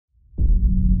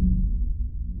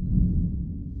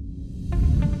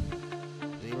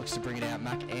looks to bring it out.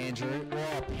 Mac Andrew.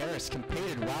 Oh, Paris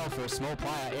competed well for a small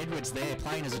player. Edwards there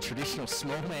playing as a traditional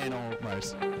small man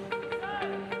almost.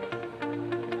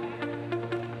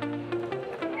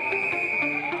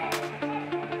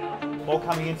 Ball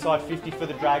coming inside 50 for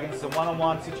the Dragons. It's a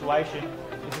one-on-one situation.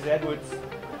 This is Edwards.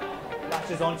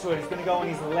 Latches onto it. He's going to go on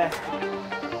his left.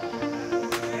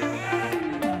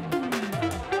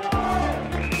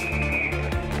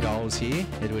 Goals here.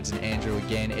 Edwards and Andrew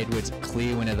again. Edwards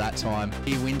clear winner that time.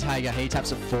 Windhager, he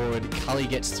taps it forward. Cully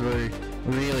gets through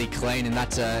really clean, and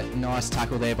that's a nice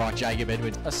tackle there by Jacob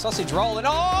Edwards. A sausage roll and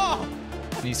oh!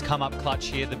 And he's come up clutch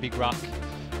here, the big ruck.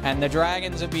 And the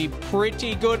Dragons will be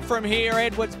pretty good from here.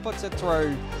 Edwards puts it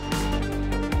through.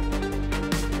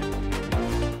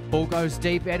 Ball goes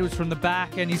deep. Edwards from the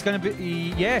back, and he's going to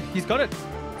be, yeah, he's got it.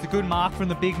 It's a good mark from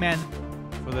the big man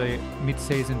for the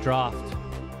mid-season draft.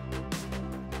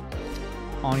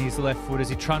 On his left foot as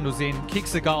he trundles in,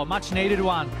 kicks the goal. Much needed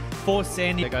one for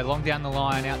Sandy. They go long down the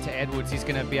line out to Edwards. He's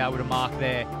going to be able to mark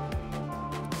there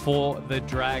for the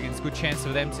Dragons. Good chance for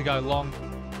them to go long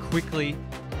quickly.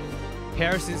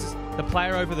 Paris is the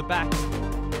player over the back.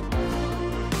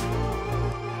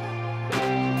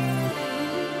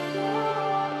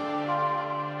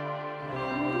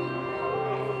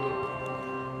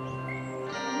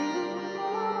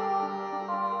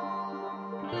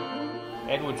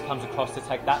 Edwards comes across to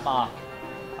take that mark.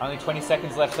 Only 20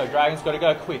 seconds left, so Dragons got to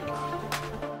go quick.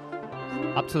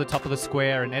 Up to the top of the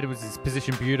square, and Edwards is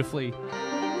positioned beautifully.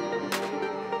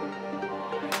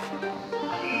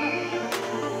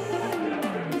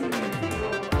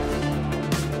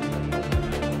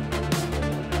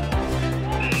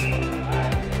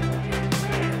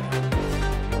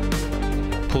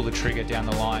 Pull the trigger down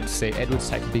the line. See Edwards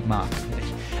take a big mark.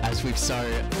 As we've so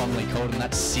fondly called him,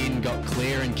 that Sin got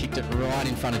clear and kicked it right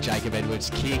in front of Jacob Edwards'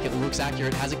 kick. It looks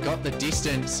accurate. Has it got the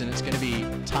distance? And it's going to be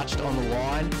touched on the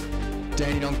line.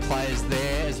 Dandenong players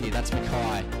there. That's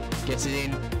Mackay. Gets it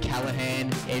in.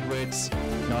 Callahan, Edwards.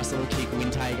 Nice little kick.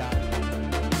 Windhager.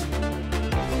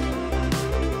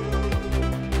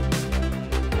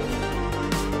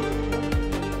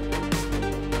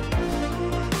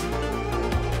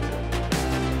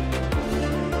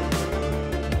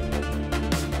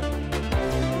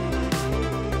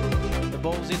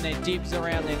 Ball's in there, Dibs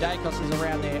around there, Dacos is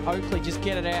around there. Oakley, just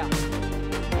get it out.